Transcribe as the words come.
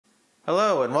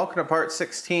Hello and welcome to part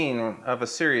 16 of a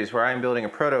series where I'm building a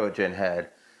Protogen head.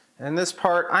 In this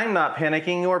part, I'm not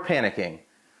panicking, you're panicking.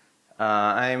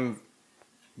 I'm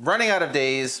running out of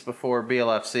days before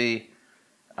BLFC.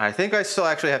 I think I still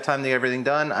actually have time to get everything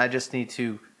done. I just need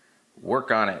to work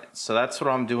on it. So that's what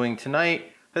I'm doing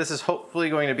tonight. This is hopefully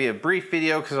going to be a brief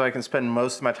video because I can spend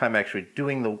most of my time actually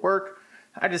doing the work.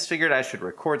 I just figured I should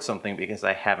record something because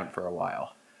I haven't for a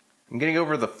while. I'm getting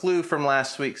over the flu from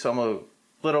last week, so I'm a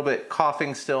little bit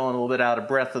coughing still and a little bit out of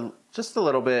breath, just a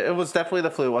little bit. It was definitely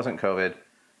the flu, it wasn't COVID.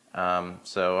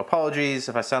 So apologies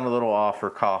if I sound a little off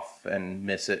or cough and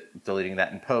miss it, deleting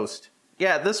that in post.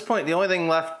 Yeah, at this point, the only thing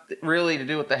left really to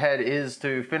do with the head is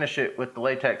to finish it with the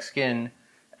latex skin,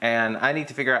 and I need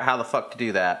to figure out how the fuck to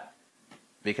do that,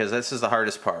 because this is the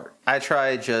hardest part. I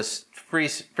tried just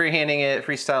freehanding it,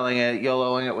 freestyling it,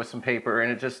 YOLOing it with some paper,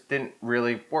 and it just didn't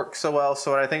really work so well. So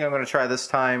what I think I'm going to try this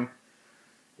time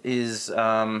is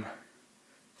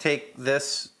take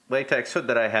this latex hood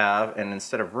that I have, and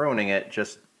instead of ruining it,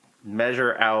 just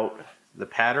measure out the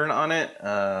pattern on it.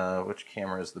 Which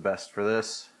camera is the best for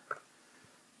this?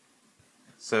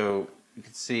 So you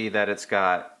can see that it's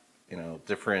got, you know,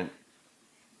 different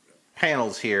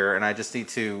panels here, and I just need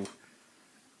to,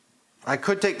 I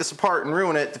could take this apart and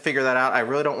ruin it to figure that out. I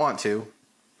really don't want to,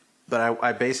 but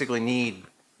I basically need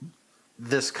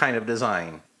this kind of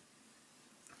design.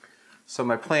 So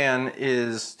my plan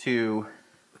is to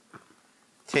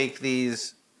take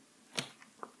these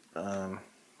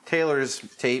tailor's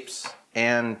tapes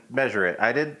and measure it.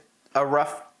 I did a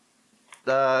rough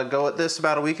go at this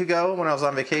about a week ago when I was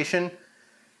on vacation.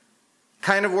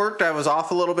 Kind of worked. I was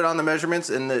off a little bit on the measurements,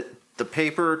 and the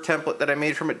paper template that I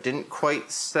made from it didn't quite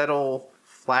settle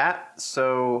flat.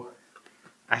 So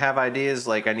I have ideas,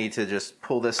 like I need to just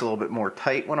pull this a little bit more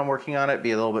tight when I'm working on it,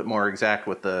 be a little bit more exact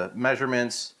with the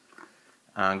measurements.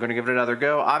 I'm going to give it another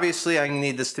go. Obviously, I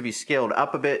need this to be scaled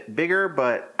up a bit bigger,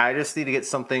 but I just need to get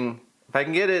something. If I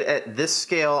can get it at this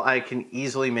scale, I can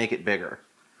easily make it bigger.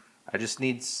 I just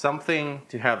need something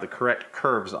to have the correct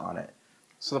curves on it.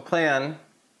 So the plan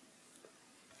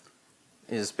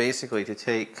is basically to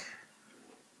take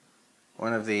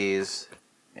one of these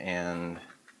and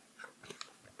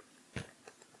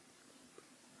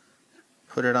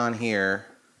put it on here.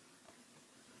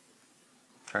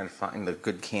 Trying to find the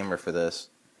good camera for this,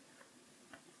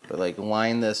 but like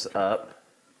line this up.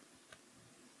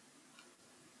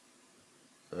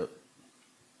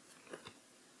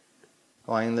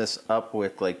 Line this up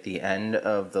with like the end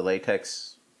of the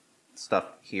latex stuff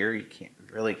here. You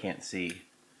really can't see.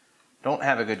 Don't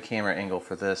have a good camera angle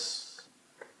for this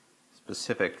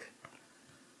specific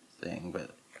thing,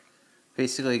 but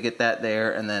basically get that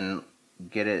there and then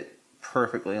get it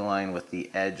perfectly aligned with the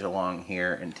edge along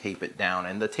here and tape it down.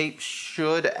 And the tape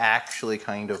should actually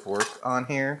kind of work on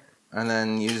here. And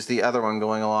then use the other one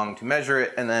going along to measure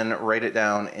it, and then write it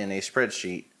down in a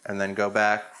spreadsheet, and then go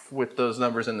back with those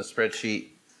numbers in the spreadsheet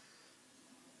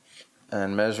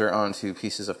and measure onto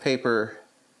pieces of paper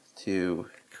to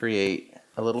create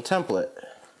a little template.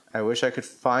 I wish I could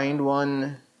find one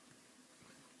that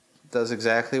does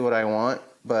exactly what I want,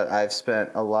 but I've spent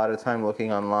a lot of time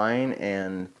looking online,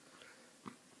 and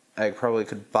I probably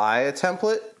could buy a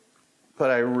template, but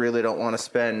I really don't want to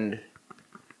spend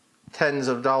tens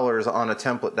of dollars on a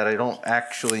template that I don't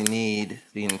actually need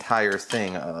the entire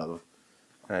thing of.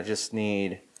 I just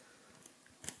need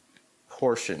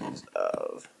portions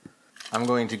of. I'm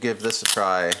going to give this a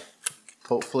try.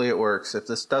 Hopefully it works. If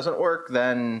this doesn't work,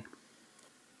 then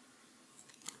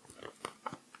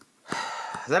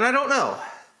I don't know.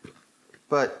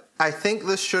 But I think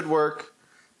this should work.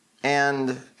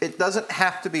 And it doesn't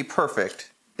have to be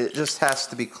perfect, it just has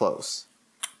to be close.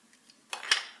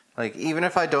 Like, even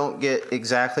if I don't get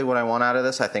exactly what I want out of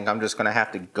this, I think I'm just going to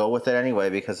have to go with it anyway,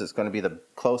 because it's going to be the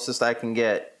closest I can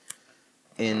get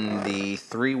in the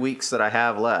 3 weeks that I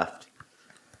have left.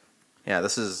 Yeah,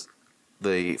 this is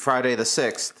the Friday the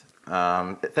 6th.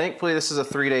 Thankfully, this is a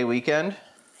 3-day weekend,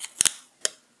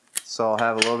 so I'll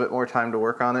have a little bit more time to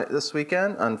work on it this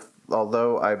weekend,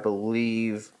 although I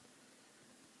believe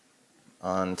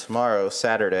on tomorrow,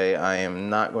 Saturday, I am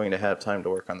not going to have time to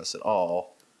work on this at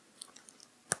all.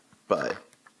 But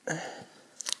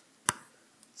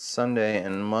Sunday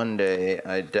and Monday,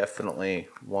 I definitely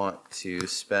want to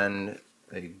spend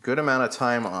a good amount of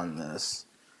time on this.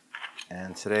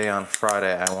 And today on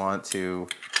Friday, I want to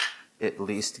at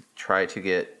least try to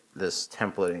get this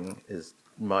templating as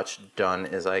much done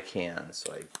as I can,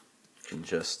 so I can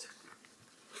just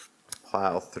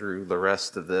plow through the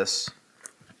rest of this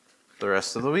the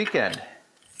rest of the weekend,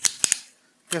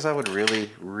 because I would really,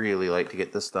 really like to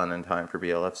get this done in time for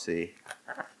BLFC.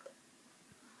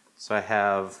 So I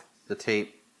have the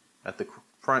tape at the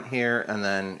front here, and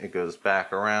then it goes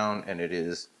back around, and it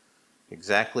is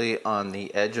exactly on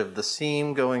the edge of the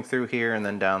seam going through here and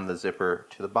then down the zipper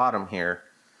to the bottom here.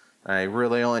 I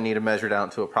really only need to measure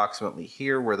down to approximately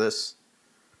here where this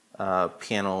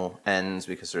panel ends,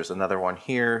 because there's another one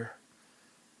here,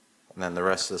 and then the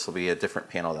rest of this will be a different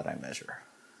panel that I measure.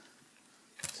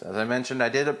 So as I mentioned, I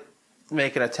did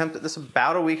make an attempt at this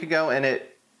about a week ago, and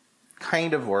it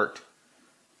kind of worked.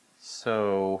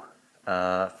 So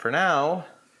for now,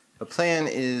 the plan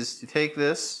is to take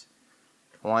this,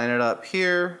 line it up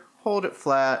here, hold it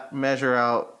flat, measure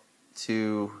out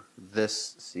to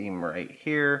this seam right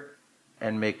here,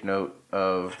 and make note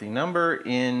of the number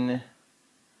in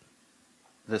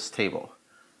this table.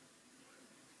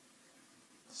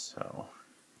 So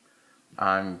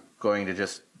I'm going to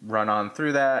just run on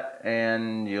through that,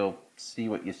 and you'll see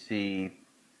what you see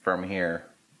from here,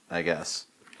 I guess.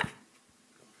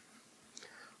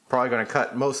 Probably going to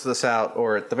cut most of this out,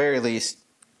 or at the very least,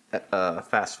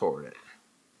 fast forward it.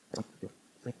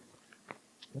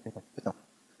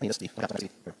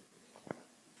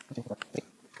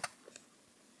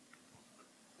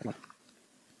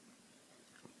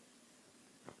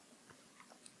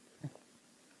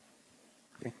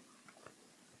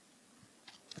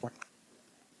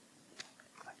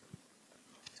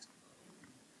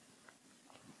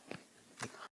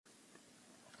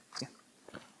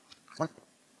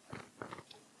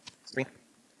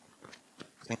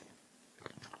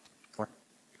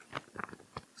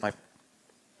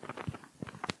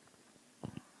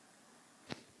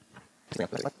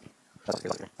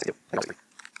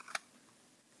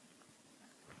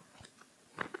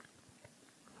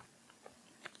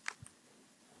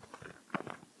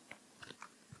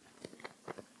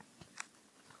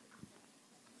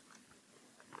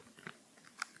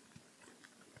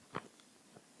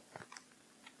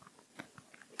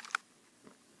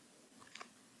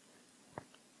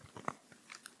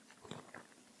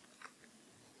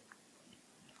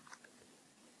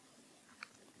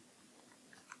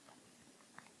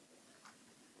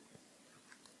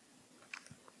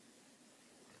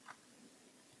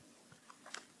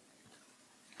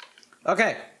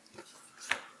 Okay,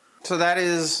 so that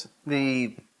is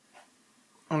the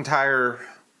entire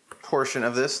portion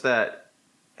of this that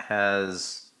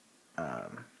has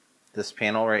this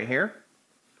panel right here.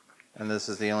 And this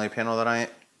is the only panel that I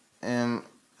am...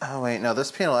 Oh wait, no,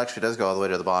 this panel actually does go all the way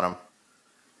to the bottom.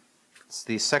 It's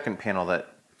the second panel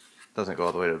that doesn't go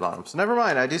all the way to the bottom. So never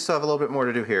mind, I do still have a little bit more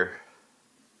to do here.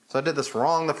 So I did this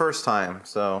wrong the first time,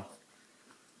 so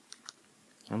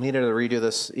I needed to redo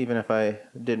this even if I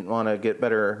didn't want to get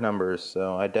better numbers,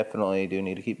 so I definitely do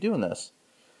need to keep doing this.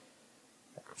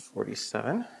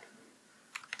 47.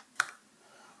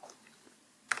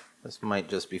 This might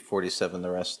just be 47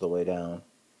 the rest of the way down.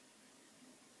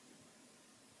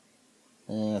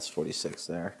 That's 46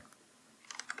 there.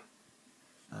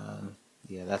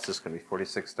 Yeah, that's just going to be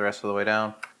 46 the rest of the way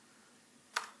down.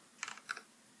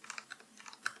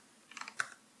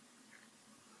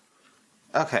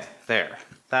 Okay, there.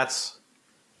 That's...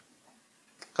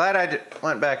 Glad I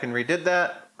went back and redid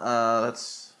that.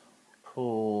 Let's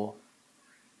pull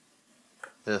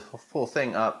the full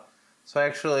thing up. So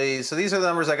these are the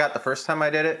numbers I got the first time I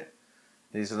did it.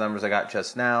 These are the numbers I got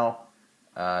just now.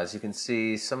 As you can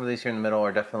see, some of these here in the middle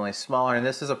are definitely smaller, and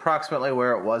this is approximately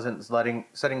where it wasn't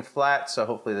setting flat, so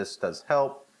hopefully this does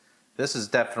help. This is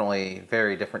definitely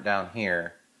very different down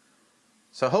here.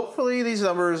 So hopefully these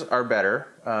numbers are better.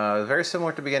 Very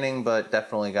similar to the beginning, but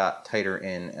definitely got tighter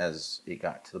in as it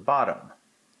got to the bottom.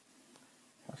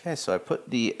 Okay, so I put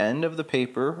the end of the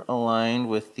paper aligned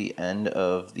with the end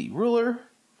of the ruler.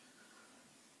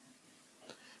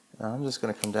 Now I'm just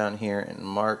going to come down here and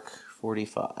mark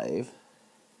 45.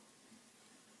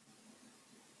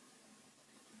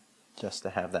 Just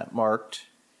to have that marked.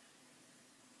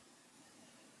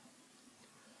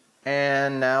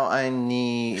 And now I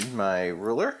need my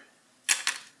ruler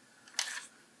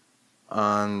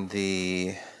on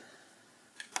the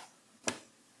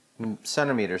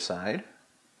centimeter side,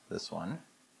 this one,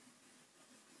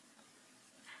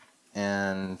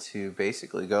 and to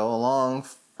basically go along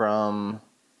from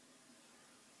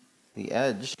the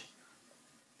edge.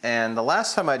 And the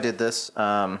last time I did this,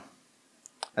 and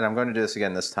I'm going to do this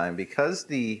again this time, because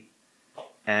the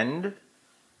end,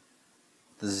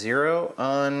 the zero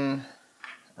on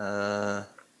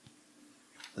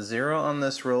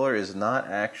this ruler is not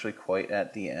actually quite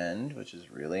at the end, which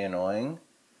is really annoying.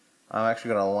 I'm actually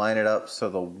going to line it up so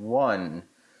the 1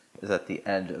 is at the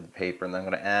end of the paper, and then I'm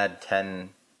going to add 10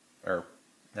 or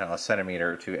a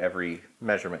centimeter to every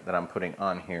measurement that I'm putting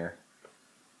on here.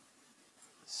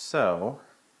 So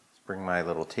let's bring my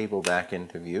little table back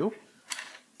into view.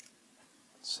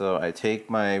 So I take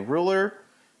my ruler,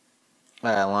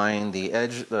 I align the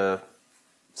edge, the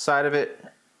side of it.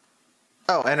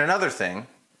 Oh, and another thing,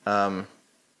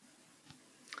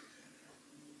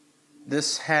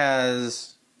 this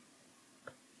has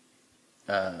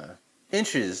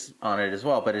inches on it as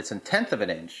well, but it's 1/10 of an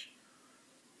inch.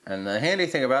 And the handy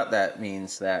thing about that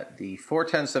means that the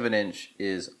 4/10 of an inch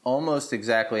is almost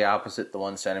exactly opposite the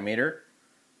 1 centimeter.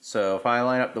 So if I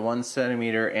line up the 1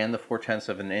 centimeter and the 4/10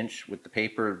 of an inch with the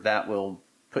paper, that will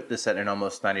put this at an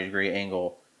almost 90-degree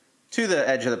angle to the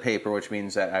edge of the paper, which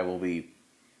means that I will be,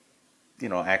 you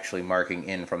know, actually marking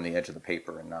in from the edge of the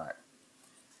paper and not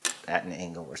at an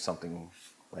angle or something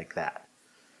like that.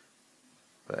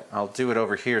 But I'll do it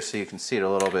over here so you can see it a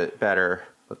little bit better.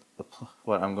 But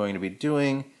what I'm going to be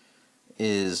doing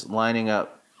is lining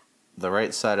up the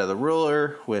right side of the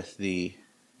ruler with the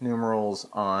numerals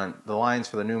on, the lines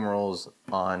for the numerals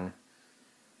on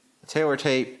the tailor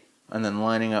tape, and then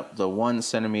lining up the 1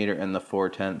 centimeter and the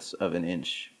 4/10 of an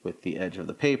inch with the edge of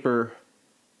the paper,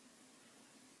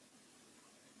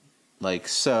 like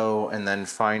so, and then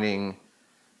finding,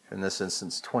 in this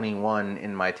instance, 21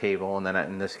 in my table, and then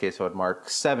in this case I would mark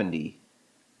 70,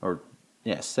 or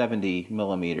yeah, 70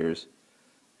 millimeters,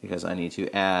 because I need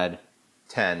to add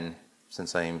 10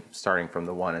 since I'm starting from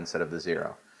the 1 instead of the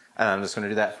 0. And I'm just going to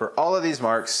do that for all of these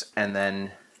marks, and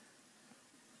then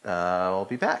I'll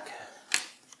be back.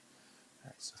 All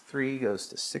right, so 3 goes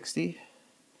to 60.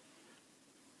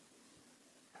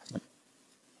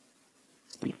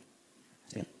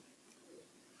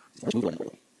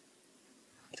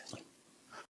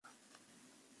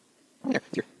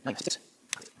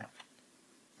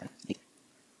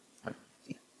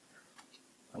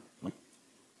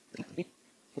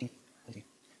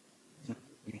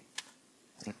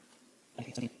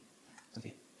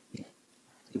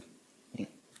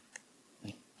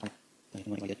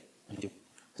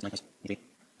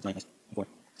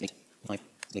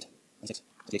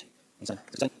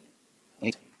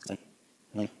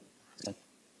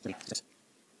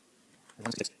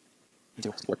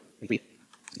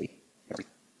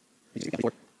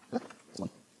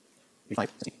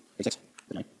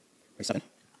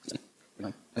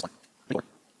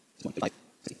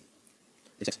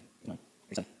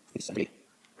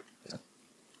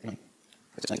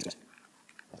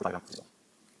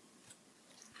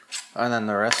 And then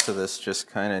the rest of this just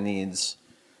kind of needs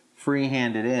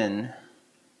free-handed in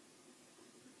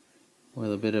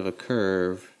with a bit of a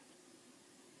curve.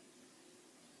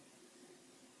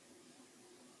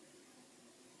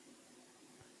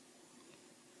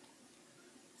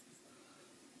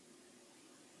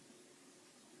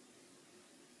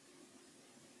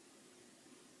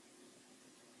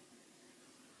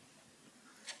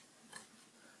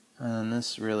 And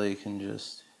this really can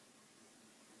just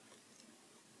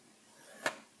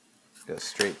go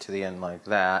straight to the end like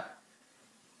that.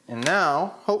 And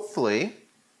now, hopefully,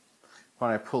 when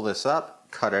I pull this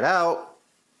up, cut it out,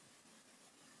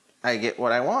 I get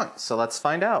what I want. So let's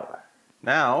find out.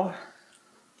 Now,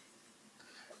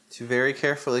 to very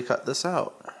carefully cut this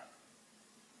out.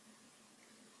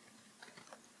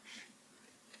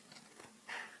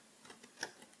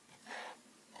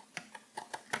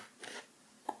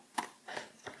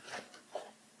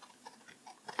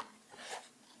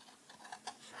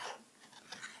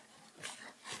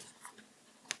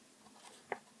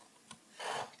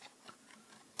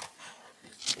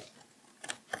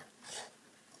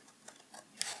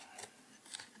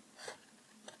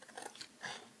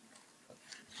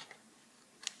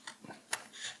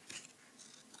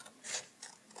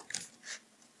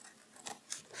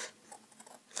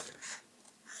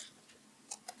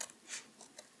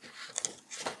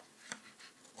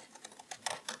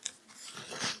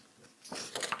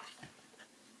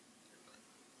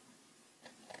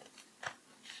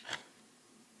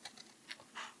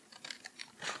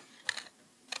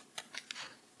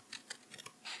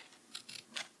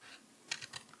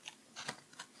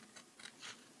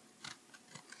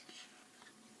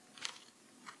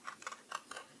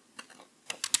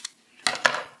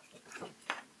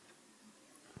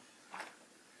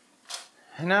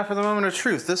 And now for the moment of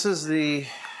truth. This is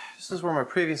where my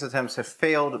previous attempts have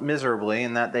failed miserably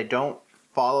in that they don't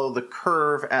follow the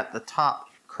curve at the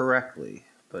top correctly.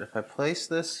 But if I place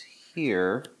this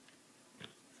here,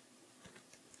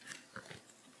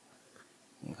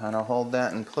 you kind of hold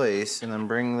that in place and then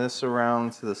bring this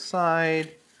around to the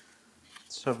side,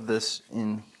 shove this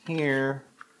in here.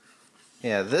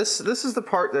 Yeah, this is the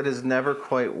part that has never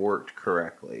quite worked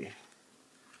correctly.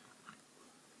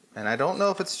 And I don't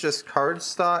know if it's just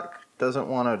cardstock doesn't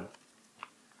want to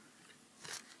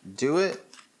do it.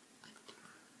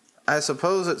 I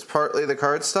suppose it's partly the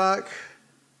cardstock,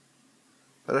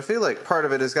 but I feel like part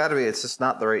of it has got to be it's just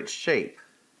not the right shape.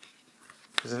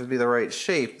 Because if it'd be the right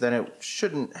shape, then it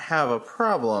shouldn't have a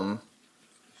problem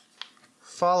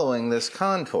following this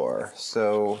contour.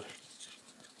 So,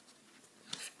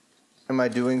 what am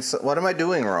I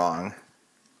doing wrong?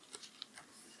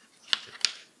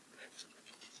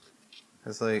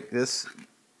 It's like this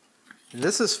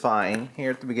is fine here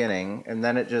at the beginning, and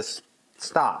then it just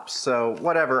stops. So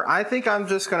whatever. I think I'm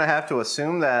just going to have to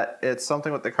assume that it's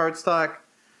something with the cardstock,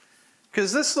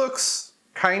 because this looks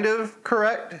kind of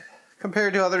correct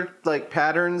compared to other like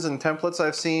patterns and templates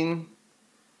I've seen.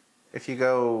 If you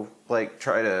go like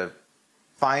try to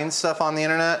find stuff on the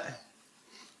internet,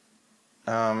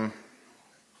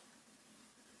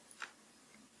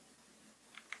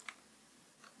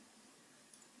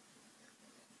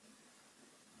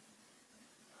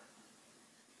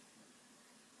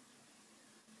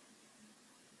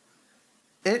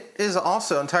 it is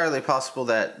also entirely possible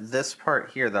that this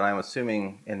part here that I'm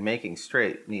assuming in making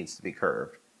straight needs to be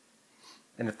curved.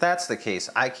 And if that's the case,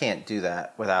 I can't do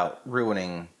that without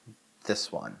ruining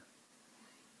this one.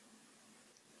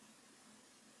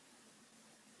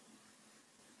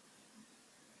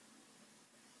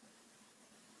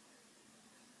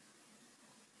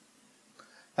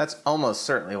 That's almost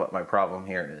certainly what my problem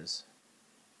here is.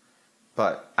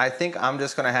 But I think I'm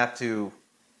just going to have to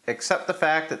accept the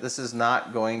fact that this is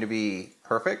not going to be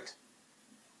perfect.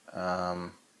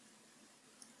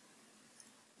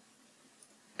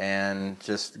 And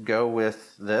just go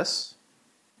with this.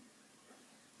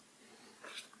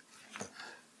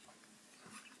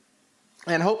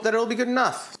 And hope that it'll be good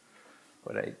enough.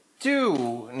 What I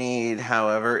do need,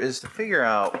 however, is to figure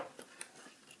out,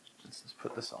 let's just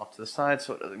put this off to the side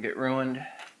so it doesn't get ruined.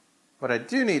 What I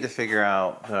do need to figure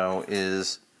out, though,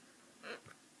 is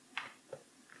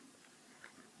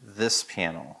this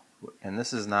panel. And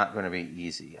this is not going to be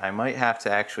easy. I might have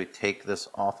to actually take this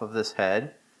off of this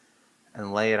head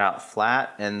and lay it out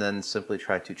flat, and then simply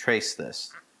try to trace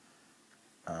this.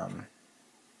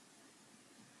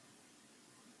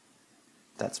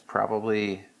 That's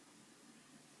probably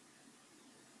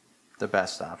the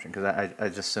best option,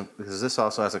 because because this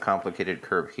also has a complicated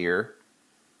curve here,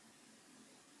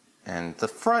 and the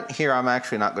front here I'm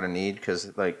actually not going to need,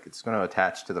 because like it's going to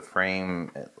attach to the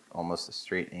frame at almost a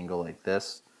straight angle like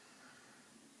this.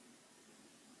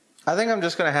 I think I'm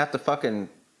just going to have to fucking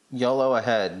YOLO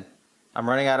ahead. I'm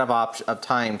running out of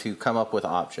time to come up with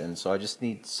options, so I just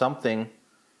need something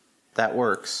that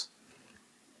works.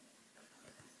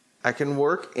 I can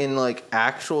work in like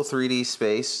actual 3D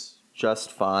space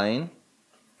just fine,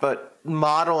 but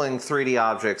modeling 3D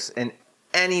objects in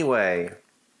any way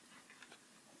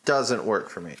doesn't work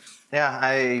for me. Yeah,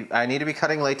 I need to be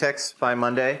cutting latex by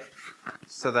Monday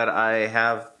so that I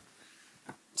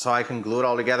can glue it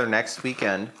all together next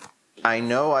weekend. I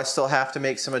know I still have to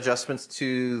make some adjustments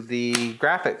to the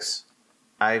graphics.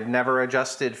 I've never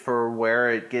adjusted for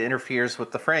where it interferes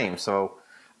with the frame, so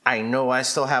I know I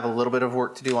still have a little bit of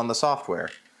work to do on the software.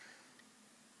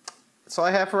 That's all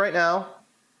I have for right now.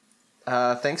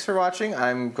 Thanks for watching.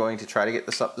 I'm going to try to get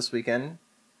this up this weekend,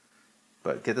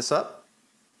 but get this up.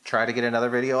 Try to get another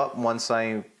video up once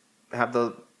I have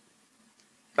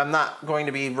I'm not going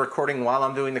to be recording while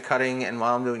I'm doing the cutting and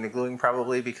while I'm doing the gluing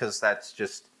probably, because that's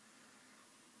just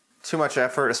too much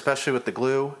effort, especially with the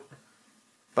glue.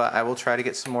 But I will try to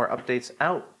get some more updates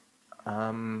out.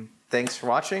 Thanks for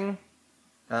watching.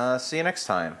 See you next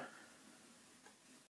time.